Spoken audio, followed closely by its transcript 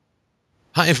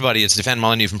Hi, everybody. It's Stefan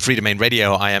Molyneux from Free Domain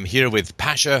Radio. I am here with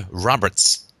Pasha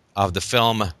Roberts of the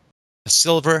film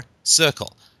Silver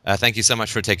Circle. Thank you so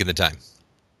much for taking the time.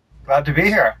 Glad to be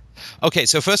here. Okay,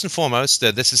 so first and foremost,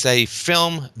 this is a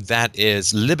film that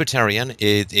is libertarian.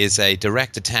 It is a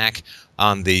direct attack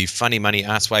on the funny money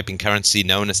ass-wiping currency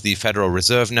known as the Federal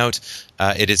Reserve Note.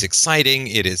 It is exciting,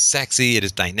 it is sexy, it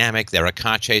is dynamic. There are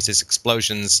car chases,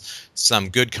 explosions, some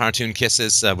good cartoon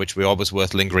kisses, which we're always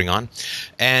worth lingering on.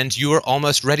 And you are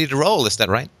almost ready to roll, is that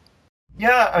right?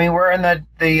 Yeah, I mean we're in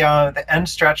the end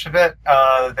stretch of it.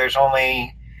 There's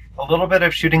only a little bit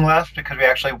of shooting left because we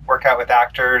actually work out with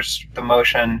actors the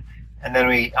motion, and then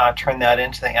we turn that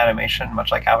into the animation,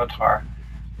 much like Avatar.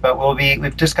 But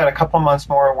we've just got a couple months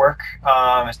more work.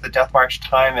 It's the Death March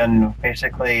time, and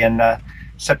basically in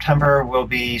September we'll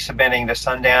be submitting to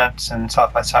Sundance and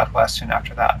South by Southwest soon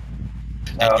after that.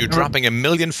 And you're dropping $1.5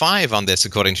 million on this,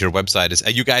 according to your website.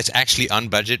 Are you guys actually on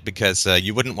budget? Because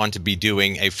you wouldn't want to be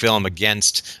doing a film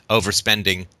against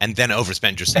overspending and then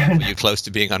overspend yourself. Are you close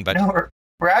to being on budget? No,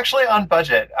 we're actually on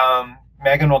budget.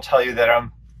 Megan will tell you that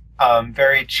I'm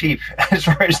very cheap as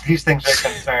far as these things are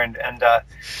concerned, and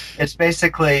it's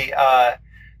basically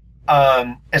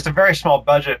it's a very small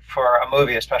budget for a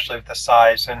movie, especially with the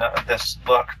size and this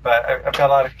look. But I've got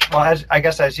a lot of I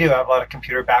guess as you, I have a lot of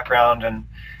computer background and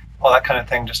all that kind of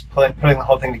thing, just putting the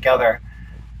whole thing together.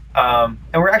 And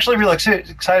we're actually really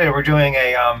excited. We're doing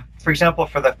for example,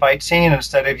 for the fight scene,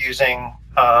 instead of using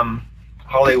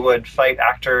Hollywood fight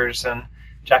actors and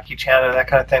Jackie Chan and that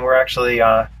kind of thing, we're actually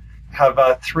have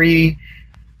 3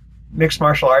 mixed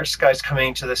martial arts guys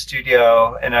coming to the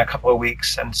studio in a couple of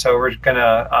weeks, and so we're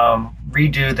gonna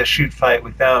redo the shoot fight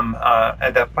with them,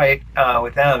 the fight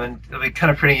with them, and it'll be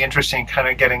kind of pretty interesting, kind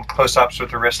of getting close-ups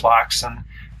with the wrist locks, and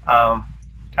I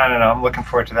don't know, I'm looking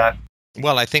forward to that.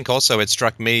 Well, I think also it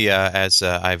struck me as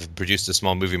I've produced a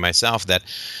small movie myself that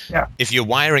if you're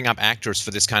wiring up actors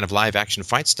for this kind of live action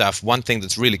fight stuff, one thing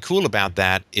that's really cool about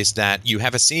that is that you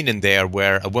have a scene in there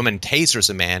where a woman tasers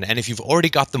a man, and if you've already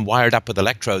got them wired up with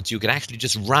electrodes, you can actually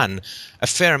just run a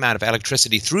fair amount of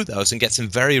electricity through those and get some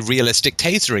very realistic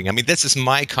tasering. I mean, this is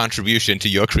my contribution to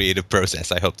your creative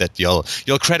process. I hope that you'll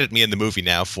credit me in the movie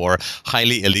now for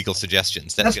highly illegal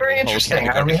suggestions. That's very interesting.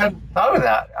 We hadn't thought of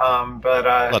that, but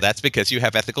well, that's because you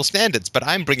have ethical standards, but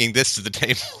I'm bringing this to the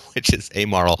table, which is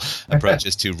amoral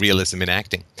approaches to realism in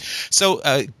acting. So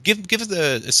give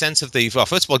the sense of well,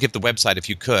 first of all, give the website if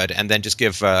you could, and then just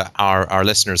give our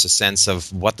listeners a sense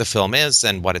of what the film is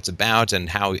and what it's about and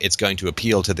how it's going to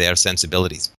appeal to their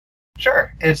sensibilities.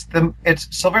 Sure. It's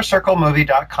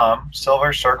silvercirclemovie.com.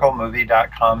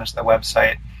 Silvercirclemovie.com is the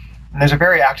website. And there's a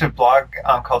very active blog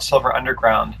called Silver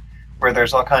Underground, where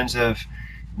there's all kinds of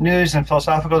news and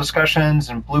philosophical discussions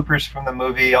and bloopers from the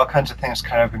movie. All kinds of things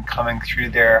kind of been coming through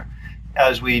there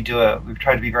as we do it. We've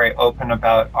tried to be very open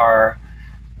about our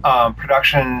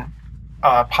production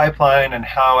pipeline and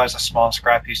how, as a small,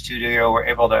 scrappy studio, we're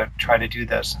able to try to do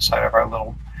this inside of our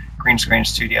little green screen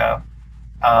studio.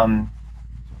 And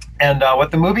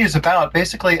what the movie is about,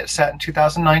 basically, it's set in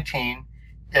 2019.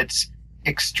 It's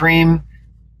extreme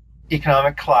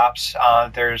economic collapse.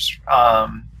 There's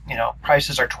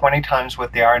prices are 20 times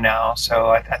what they are now.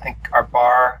 So I think our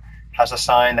bar has a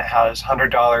sign that has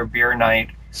 $100 beer night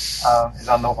is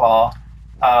on the wall.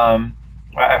 I've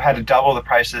had to double the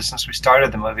prices since we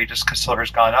started the movie just because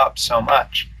silver's gone up so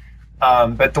much.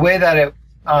 But the way that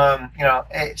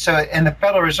so in the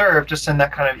Federal Reserve, just in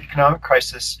that kind of economic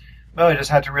crisis, really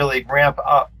just had to really ramp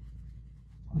up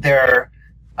their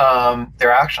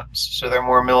actions. So they're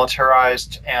more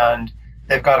militarized, and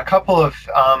they've got a couple of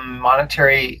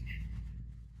monetary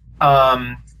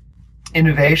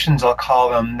innovations, I'll call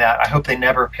them, that I hope they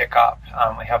never pick up.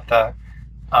 We have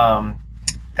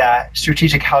that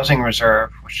strategic housing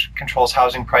reserve, which controls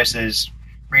housing prices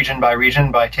region by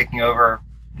region by taking over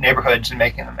neighborhoods and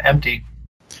making them empty.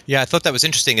 Yeah, I thought that was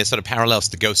interesting. It sort of parallels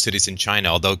the ghost cities in China,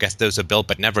 although I guess those are built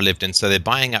but never lived in. So they're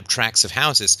buying up tracts of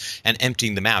houses and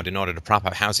emptying them out in order to prop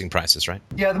up housing prices, right?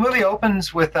 Yeah, the movie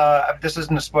opens with, this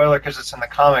isn't a spoiler because it's in the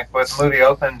comic, but the movie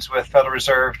opens with Federal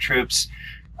Reserve troops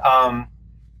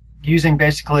using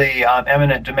basically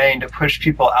eminent domain to push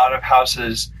people out of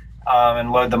houses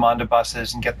and load them onto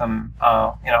buses and get them,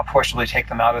 forcibly take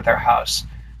them out of their house.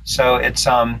 So it's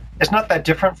not that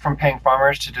different from paying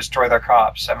farmers to destroy their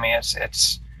crops. I mean,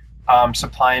 it's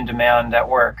supply and demand at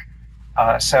work.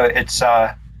 So it's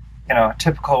a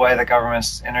typical way the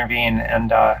governments intervene.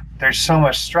 And there's so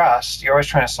much stress. You're always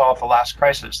trying to solve the last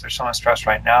crisis. There's so much stress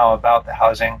right now about the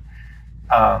housing,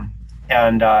 and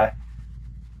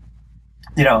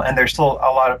there's still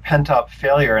a lot of pent up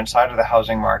failure inside of the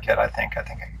housing market. I think it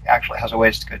actually has a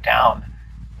ways to go down.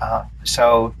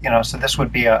 So this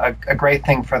would be a great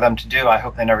thing for them to do. I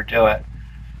hope they never do it.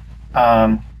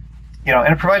 And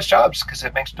it provides jobs because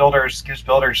it gives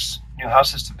builders new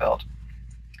houses to build.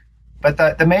 But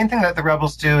the main thing that the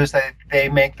rebels do is they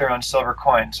make their own silver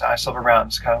coins, silver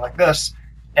rounds, kind of like this.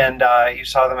 And you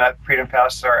saw them at Freedom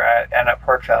Fest and at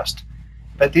Pork Fest.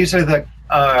 But these are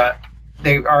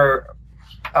they are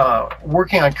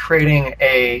working on creating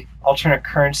a alternate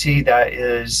currency that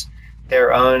is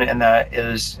their own and that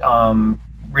is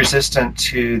resistant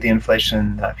to the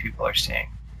inflation that people are seeing.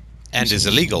 And is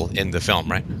illegal in the film,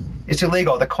 right? It's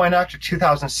illegal. The Coin Act of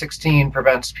 2016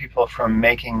 prevents people from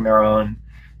making their own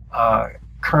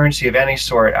currency of any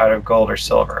sort out of gold or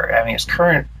silver. I mean, it's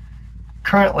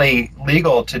currently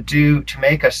legal to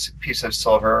make a piece of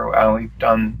silver. We've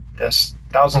done this,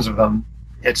 thousands of them.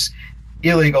 It's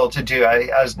illegal to do,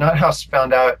 as Nuthouse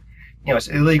found out, it's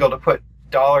illegal to put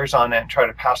dollars on it and try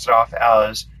to pass it off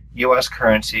as U.S.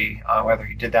 currency. Whether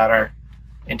he did that or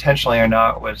intentionally or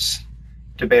not was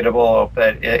debatable,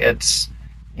 but it's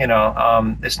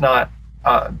not.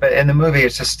 But in the movie,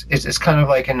 it's kind of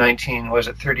like in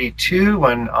 1932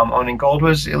 when owning gold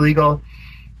was illegal.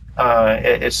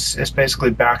 It's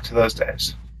basically back to those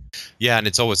days. Yeah, and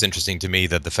it's always interesting to me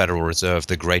that the Federal Reserve,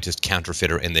 the greatest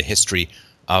counterfeiter in the history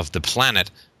of the planet,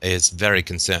 is very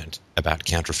concerned about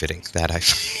counterfeiting. Right.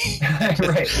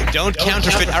 Don't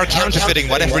counterfeit our counterfeiting,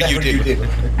 whatever you do.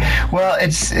 Well,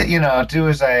 it's do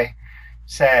as I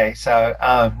say, so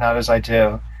not as I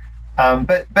do.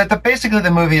 But basically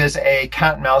the movie is a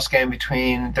cat and mouse game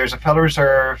between there's a Federal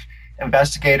Reserve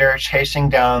investigator chasing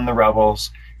down the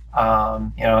rebels.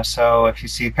 So if you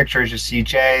see pictures, you see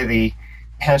Jay, the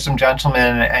handsome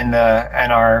gentleman, and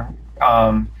our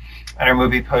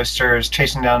movie posters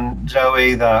chasing down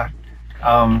Zoe, the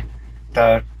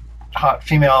hot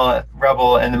female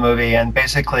rebel in the movie, and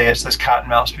basically it's this cat and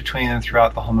mouse between them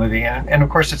throughout the whole movie. And of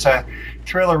course it's a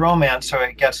thriller romance, so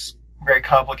it gets very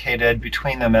complicated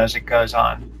between them as it goes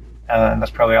on. And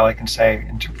that's probably all I can say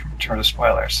in terms of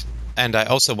spoilers. And I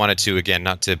also wanted to, again,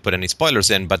 not to put any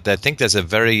spoilers in, but I think there's a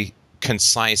very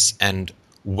concise and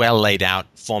well laid out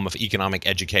form of economic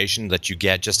education that you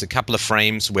get, just a couple of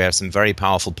frames where some very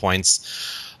powerful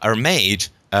points are made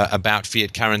about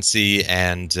fiat currency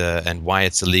and why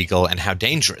it's illegal and how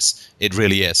dangerous it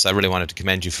really is. So I really wanted to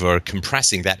commend you for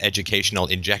compressing that educational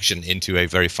injection into a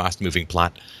very fast-moving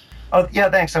plot. Oh, yeah,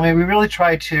 thanks. I mean, we really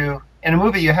try to, in a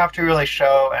movie, you have to really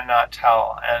show and not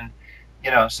tell. And,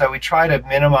 so we try to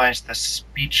minimize the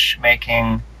speech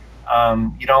making.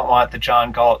 You don't want the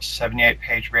John Galt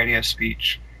 78-page radio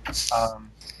speech.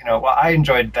 I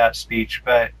enjoyed that speech,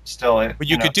 but still. But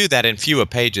you could do that in fewer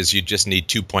pages. You just need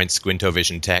 2-point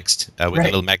squintovision text with a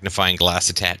little magnifying glass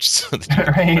attached. So that you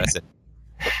can press it.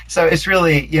 So it's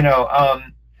really,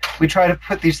 we try to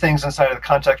put these things inside of the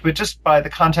context, but just by the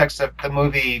context of the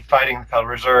movie fighting the Federal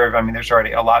Reserve, I mean, there's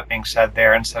already a lot being said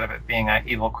there instead of it being an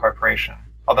evil corporation,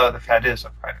 although the Fed is a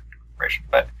private corporation.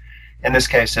 But in this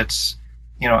case, it's,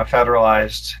 a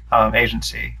federalized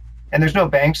agency. And there's no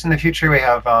banks in the future. We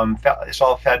have, it's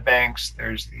all Fed banks.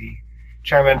 There's the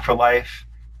chairman for life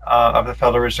of the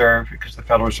Federal Reserve, because the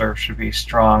Federal Reserve should be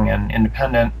strong and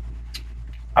independent.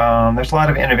 There's a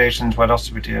lot of innovations. What else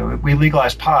do we do? We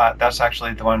legalize pot. That's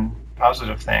actually the one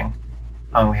positive thing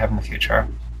we have in the future.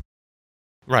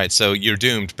 Right, so you're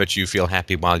doomed, but you feel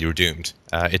happy while you're doomed.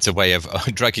 It's a way of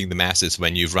drugging the masses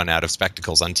when you've run out of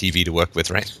spectacles on TV to work with,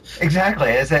 right? Exactly.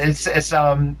 It's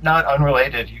not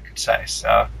unrelated, you could say.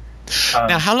 So.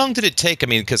 Now, how long did it take? I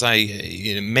mean, because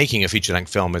making a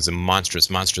feature-length film is a monstrous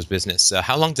business.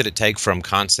 How long did it take from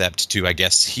concept to, I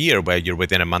guess, here, where you're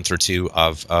within a month or two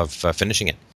of finishing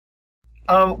it?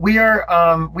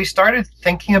 We started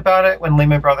thinking about it when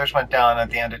Lehman Brothers went down at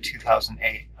the end of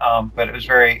 2008, but it was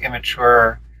very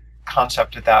immature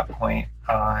concept at that point.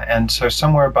 And so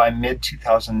somewhere by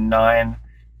mid-2009,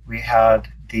 we had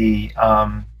the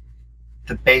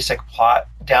basic plot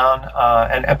down.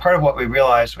 And part of what we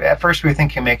realized, at first we were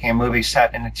thinking of making a movie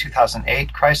set in the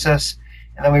 2008 crisis,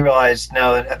 and then we realized,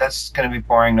 no, that's going to be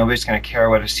boring. Nobody's going to care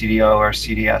what a CDO or a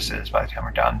CDS is by the time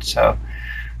we're done. So,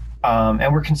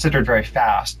 and we're considered very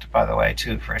fast, by the way,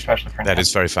 too, especially for that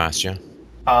is very fast, yeah.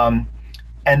 And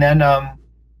then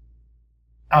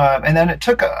it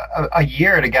took a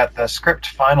year to get the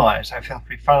script finalized. I think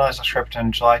we finalized the script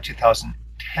in July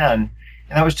 2010, and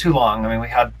that was too long. I mean, we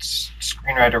had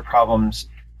screenwriter problems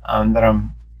that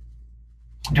I'm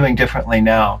doing differently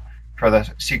now for the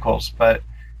sequels, but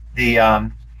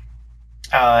but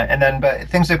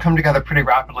things have come together pretty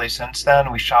rapidly since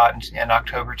then. We shot in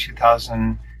October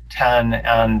 2010,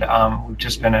 and we've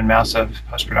just been in massive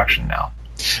post-production now.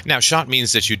 Now, shot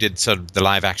means that you did sort of the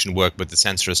live action work with the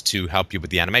censors to help you with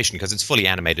the animation, because it's fully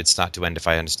animated start to end, if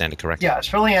I understand it correctly. Yeah, it's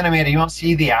fully animated. You won't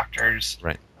see the actors.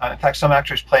 Right. In fact, some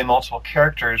actors play multiple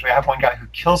characters. We have one guy who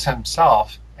kills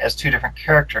himself as two different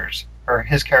characters, or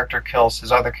his character kills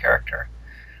his other character,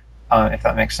 if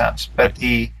that makes sense. But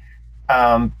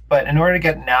but in order to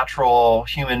get natural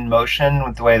human motion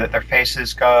with the way that their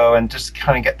faces go, and just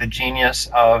kind of get the genius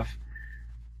of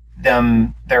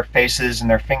them, their faces and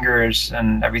their fingers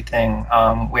and everything,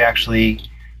 we actually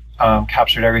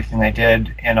captured everything they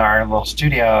did in our little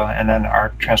studio, and then are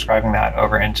transcribing that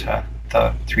over into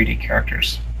the 3D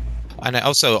characters. And I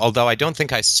also, although I don't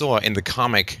think I saw in the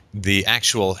comic the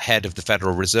actual head of the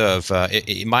Federal Reserve,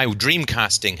 my dream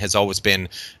casting has always been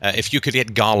if you could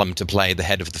get Gollum to play the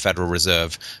head of the Federal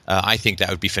Reserve, I think that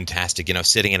would be fantastic. You know,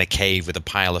 sitting in a cave with a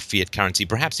pile of fiat currency,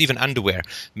 perhaps even underwear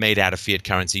made out of fiat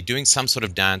currency, doing some sort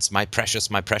of dance, my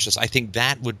precious, my precious. I think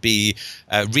that would be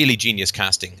really genius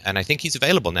casting. And I think he's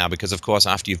available now because, of course,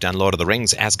 after you've done Lord of the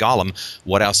Rings as Gollum,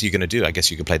 what else are you going to do? I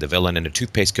guess you could play the villain in a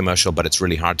toothpaste commercial, but it's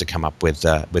really hard to come up with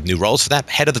new roles for that.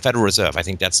 Head of the Federal Reserve, I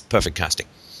think that's perfect casting.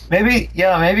 Maybe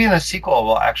in the sequel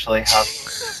we'll actually have.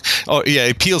 Oh yeah,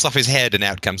 he peels off his head and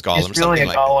out comes Gollum. It's really a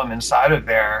Gollum inside of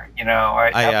there, you know.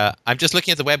 I'm just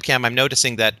looking at the webcam. I'm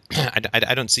noticing that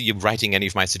I don't see you writing any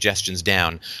of my suggestions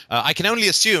down. I can only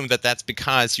assume that that's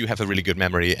because you have a really good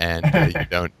memory and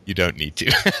you don't need to.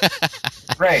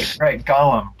 Right.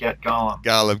 Gollum, get Gollum.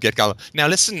 Gollum, get Gollum. Now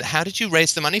listen, how did you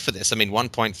raise the money for this? I mean,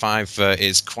 1.5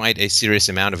 is quite a serious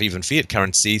amount of even fiat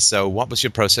currency. So what was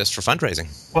your process for fundraising?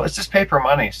 Well, it's just paper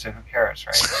money, so who cares,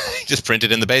 right? Just print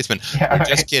it in the basement. Yeah, right.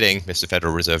 Just kidding, Mr.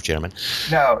 Federal Reserve Chairman.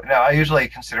 No, I usually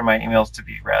consider my emails to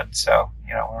be read. So,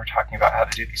 you know, when we're talking about how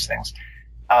to do these things.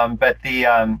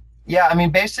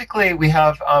 Basically we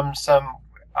have some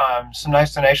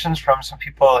nice donations from some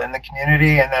people in the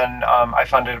community, and then I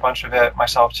funded a bunch of it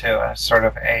myself too. It's sort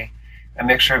of a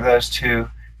mixture of those two,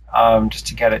 just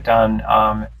to get it done.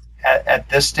 At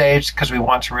this stage, because we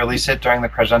want to release it during the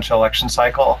presidential election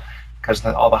cycle, because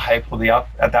all the hype will be up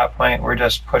at that point, we're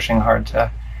just pushing hard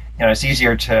to, you know, it's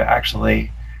easier to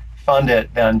actually fund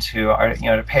it than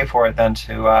to pay for it than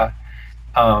to,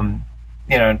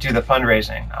 do the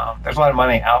fundraising. There's a lot of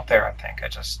money out there, I think.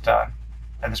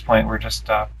 At this point, we're just,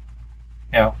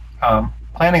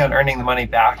 planning on earning the money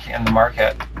back in the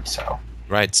market. So.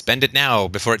 Right, spend it now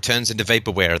before it turns into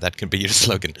vaporware. That can be your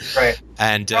slogan. Right.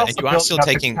 And you are still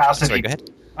taking. Sorry, go ahead.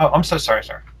 Oh, I'm so sorry,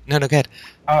 sir. No, go ahead.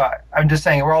 I'm just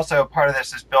saying, we're also part of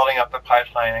this is building up the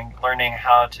pipeline and learning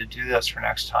how to do this for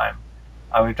next time.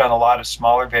 We've done a lot of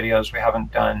smaller videos. We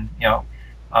haven't done,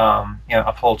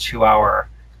 a full 2-hour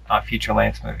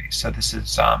feature-length movie. So this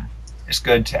is it's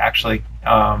good to actually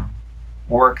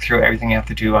work through everything you have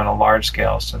to do on a large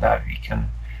scale, so that you can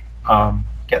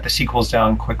get the sequels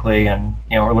down quickly. And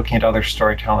we're looking at other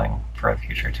storytelling for the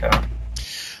future too.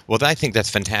 Well, I think that's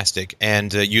fantastic.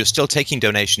 And you're still taking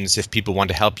donations if people want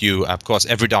to help you. Of course,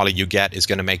 every dollar you get is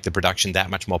going to make the production that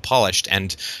much more polished.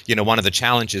 And, one of the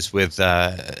challenges with,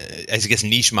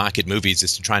 niche market movies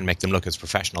is to try and make them look as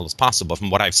professional as possible. From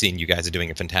what I've seen, you guys are doing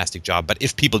a fantastic job. But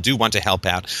if people do want to help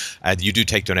out, you do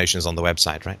take donations on the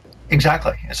website, right?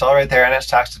 Exactly. It's all right there, and it's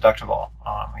tax deductible.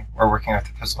 We're working with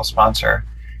a fiscal sponsor.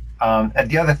 And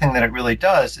the other thing that it really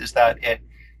does is that it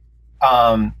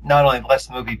not only lets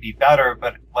the movie be better,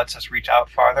 but lets us reach out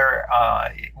farther.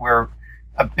 Where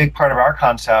a big part of our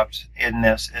concept in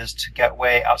this is to get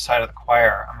way outside of the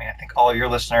choir. I mean, I think all of your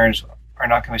listeners are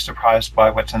not going to be surprised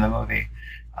by what's in the movie.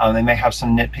 They may have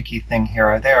some nitpicky thing here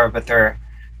or there, but they're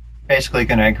basically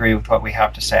going to agree with what we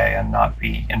have to say and not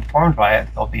be informed by it.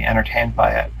 They'll be entertained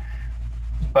by it.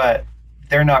 But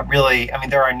they're not really,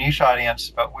 they're our niche audience,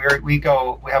 but we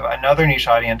have another niche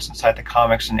audience inside the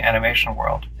comics and animation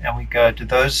world. And we go to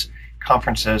those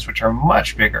conferences, which are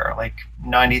much bigger, like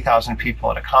 90,000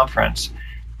 people at a conference.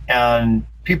 And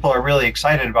people are really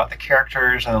excited about the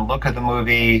characters and the look of the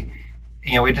movie.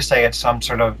 We just say it's some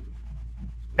sort of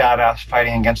badass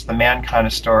fighting against the man kind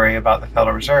of story about the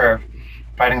Federal Reserve,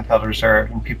 fighting the Federal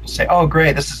Reserve. And people say, oh,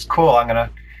 great, this is cool.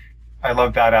 I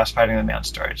love badass fighting the man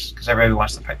stories, because everybody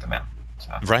wants to fight the man.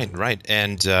 So. Right.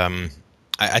 And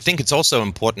I think it's also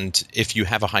important if you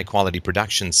have a high-quality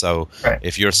production. So right.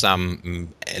 If you're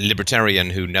some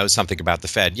libertarian who knows something about the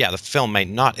Fed, the film may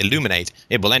not illuminate.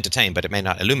 It will entertain, but it may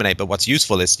not illuminate. But what's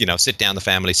useful is, sit down the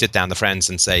family, sit down the friends,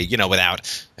 and say,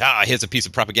 without, here's a piece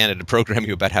of propaganda to program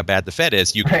you about how bad the Fed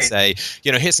is. You can say,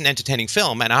 here's an entertaining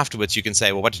film, and afterwards you can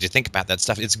say, well, what did you think about that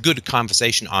stuff? It's good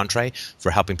conversation entree for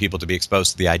helping people to be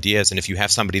exposed to the ideas. And if you have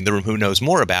somebody in the room who knows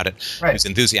more about it, who's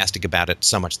enthusiastic about it,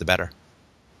 so much the better.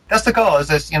 That's the goal. Is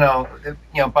this,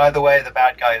 by the way, the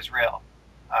bad guy is real.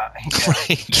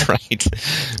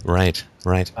 Right.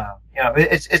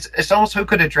 It's almost who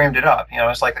could have dreamed it up.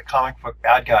 It's like the comic book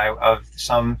bad guy of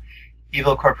some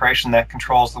evil corporation that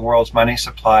controls the world's money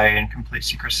supply in complete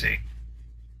secrecy.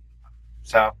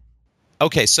 So.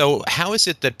 Okay, so how is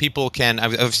it that people can,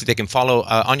 obviously they can follow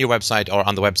on your website or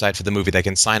on the website for the movie, they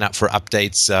can sign up for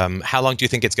updates. How long do you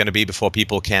think it's going to be before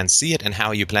people can see it, and how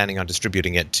are you planning on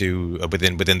distributing it to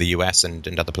within the US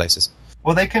and other places?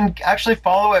 Well, they can actually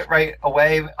follow it right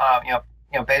away,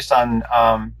 based on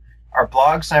our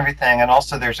blogs and everything, and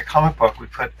also there's a comic book. We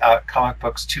put out comic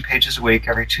books 2 pages a week,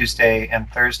 every Tuesday and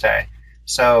Thursday.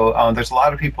 So there's a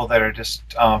lot of people that are just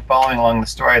following along the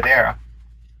story there.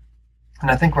 And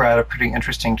I think we're at a pretty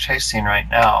interesting chase scene right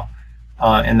now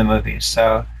in the movie.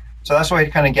 So that's why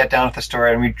we kind of get down with the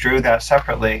story, and we drew that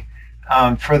separately.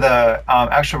 For the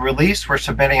actual release, we're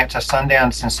submitting it to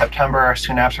Sundance in September.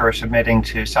 Soon after, we're submitting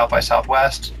to South by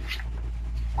Southwest,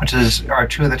 which are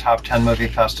 2 of the top 10 movie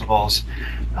festivals.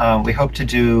 We hope to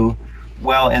do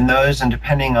well in those, and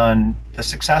depending on the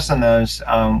success in those,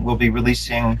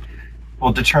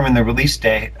 we'll determine the release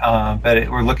date, but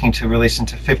we're looking to release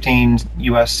into 15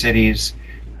 U.S. cities,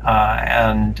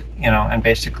 and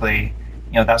basically,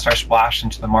 that's our splash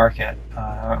into the market.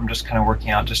 I'm just kind of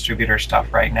working out distributor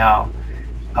stuff right now,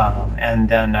 and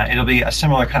then it'll be a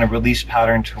similar kind of release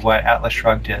pattern to what Atlas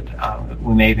Shrugged did.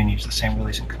 We may even use the same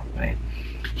releasing company,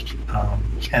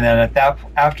 and then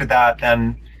after that,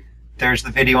 then there's the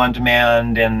video on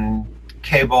demand and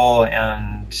cable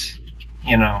and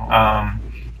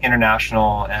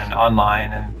international and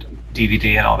online and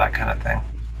DVD and all that kind of thing.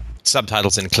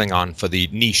 Subtitles in Klingon for the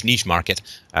niche market.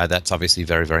 That's obviously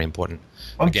very, very important.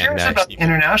 Well, I'm curious about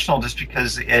international just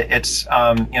because it's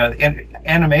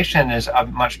animation is a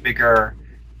much bigger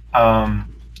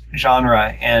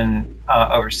genre in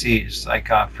overseas, like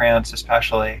France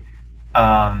especially,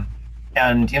 and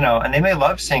they may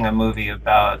love seeing a movie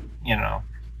about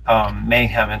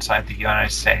mayhem inside the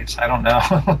United States. I don't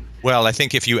know. Well, I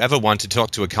think if you ever want to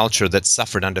talk to a culture that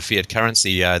suffered under fiat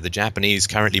currency, the Japanese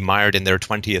currently mired in their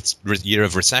 20th year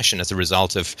of recession as a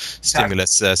result of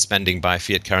stimulus spending by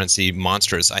fiat currency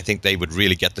monsters. I think they would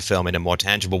really get the film in a more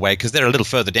tangible way because they're a little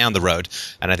further down the road,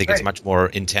 and I think it's much more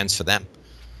intense for them.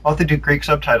 I'll have to do Greek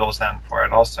subtitles then for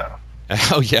it also.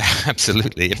 Oh, yeah,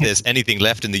 absolutely. If there's anything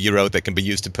left in the euro that can be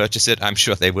used to purchase it, I'm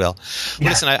sure they will. Well,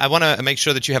 listen, I want to make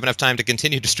sure that you have enough time to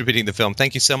continue distributing the film.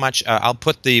 Thank you so much. I'll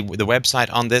put the website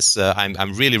on this.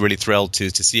 I'm really, really thrilled to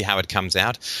see how it comes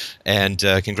out. And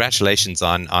congratulations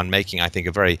on making, I think,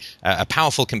 a very a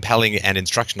powerful, compelling, and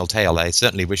instructional tale. I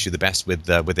certainly wish you the best with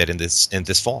it in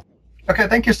this fall. Okay,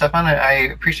 thank you, Stefan. I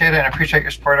appreciate it, and I appreciate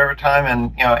your support over time,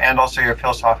 and also your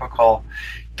philosophical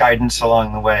guidance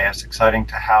along the way. It's exciting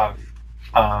to have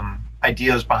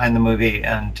ideas behind the movie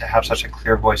and to have such a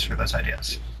clear voice for those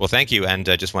ideas. Well, thank you. And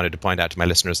I just wanted to point out to my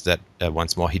listeners that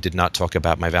once more, he did not talk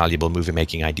about my valuable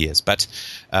movie-making ideas. But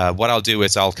what I'll do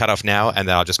is I'll cut off now, and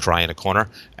then I'll just cry in a corner,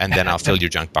 and then I'll fill your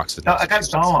junk box with I got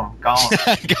Gollum.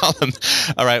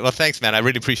 Gollum. All right. Well, thanks, man. I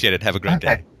really appreciate it. Have a great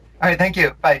day. All right. Thank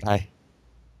you. Bye. Bye.